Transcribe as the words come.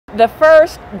The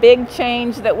first big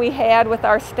change that we had with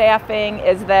our staffing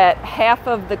is that half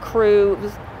of the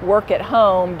crews work at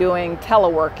home doing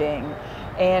teleworking,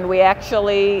 and we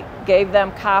actually gave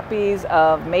them copies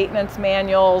of maintenance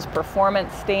manuals,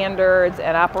 performance standards,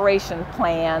 and operation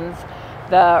plans,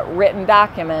 the written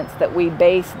documents that we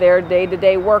base their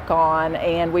day-to-day work on,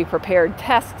 and we prepared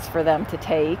tests for them to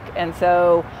take. And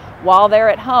so while they're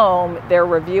at home, they're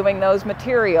reviewing those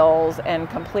materials and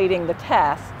completing the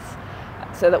tests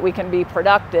so that we can be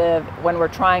productive when we're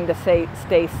trying to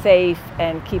stay safe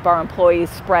and keep our employees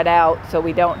spread out so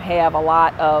we don't have a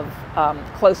lot of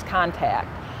close contact.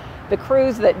 The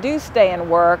crews that do stay and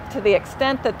work, to the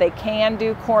extent that they can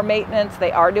do core maintenance,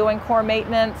 they are doing core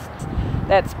maintenance.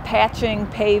 That's patching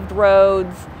paved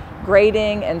roads,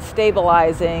 grading and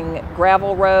stabilizing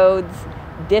gravel roads,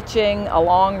 ditching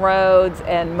along roads,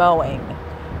 and mowing.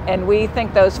 And we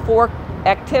think those four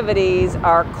activities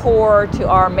are core to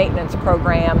our maintenance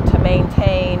program to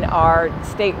maintain our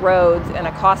state roads in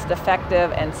a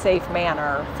cost-effective and safe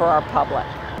manner for our public.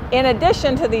 In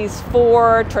addition to these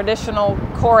four traditional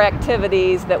core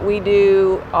activities that we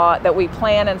do, that we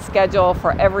plan and schedule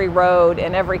for every road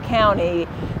in every county,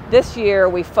 this year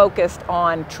we focused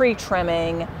on tree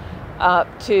trimming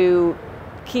to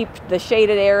keep the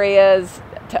shaded areas,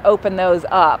 to open those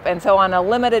up. And so on a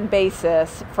limited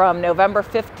basis, from November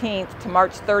 15th to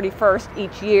March 31st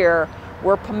each year,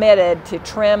 we're permitted to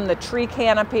trim the tree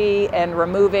canopy and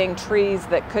removing trees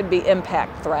that could be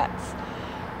impact threats.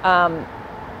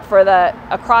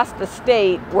 Across the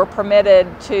state, we're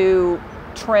permitted to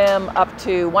trim up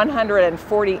to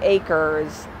 140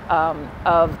 acres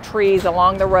of trees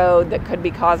along the road that could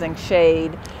be causing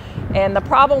shade. And the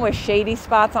problem with shady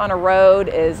spots on a road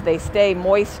is they stay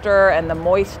moister, and the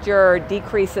moisture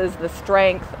decreases the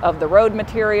strength of the road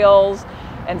materials,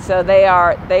 and so they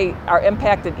are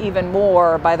impacted even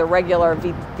more by the regular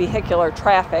vehicular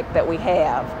traffic that we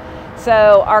have.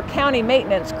 So our county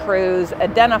maintenance crews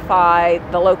identify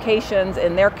the locations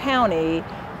in their county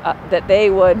that they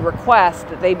would request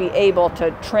that they be able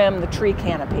to trim the tree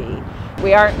canopy.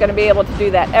 We aren't going to be able to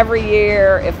do that every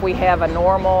year if we have a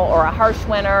normal or a harsh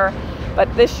winter,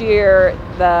 but this year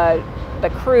the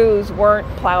crews weren't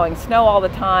plowing snow all the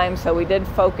time, so we did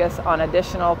focus on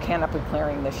additional canopy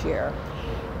clearing this year.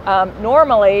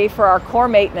 Normally for our core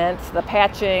maintenance, the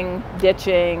patching,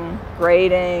 ditching,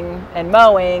 grading, and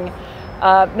mowing,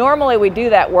 normally we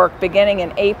do that work beginning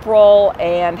in April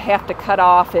and have to cut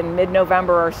off in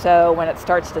mid-November or so when it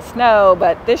starts to snow.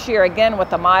 But this year, again, with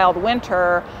the mild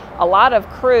winter, a lot of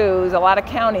crews, a lot of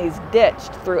counties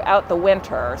ditched throughout the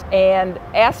winter, and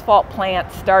asphalt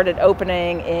plants started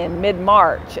opening in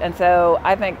mid-March. And so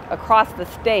I think across the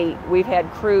state, we've had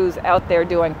crews out there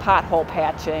doing pothole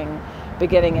patching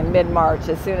beginning in mid-March.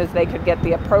 As soon as they could get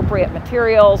the appropriate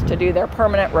materials to do their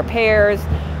permanent repairs,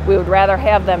 we would rather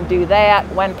have them do that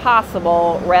when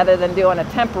possible rather than doing a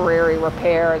temporary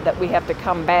repair that we have to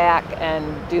come back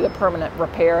and do the permanent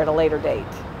repair at a later date.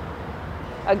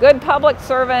 A good public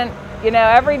servant,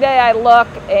 every day I look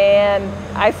and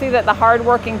I see that the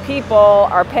hardworking people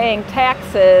are paying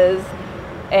taxes,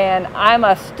 and I'm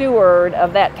a steward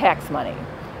of that tax money.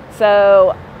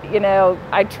 So,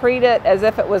 I treat it as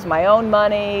if it was my own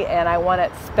money, and I want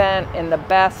it spent in the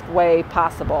best way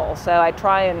possible. So I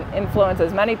try and influence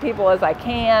as many people as I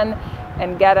can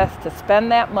and get us to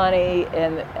spend that money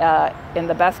in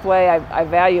the best way. I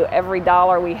value every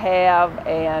dollar we have,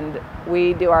 and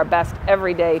we do our best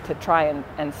every day to try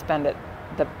and spend it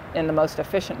in the most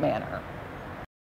efficient manner.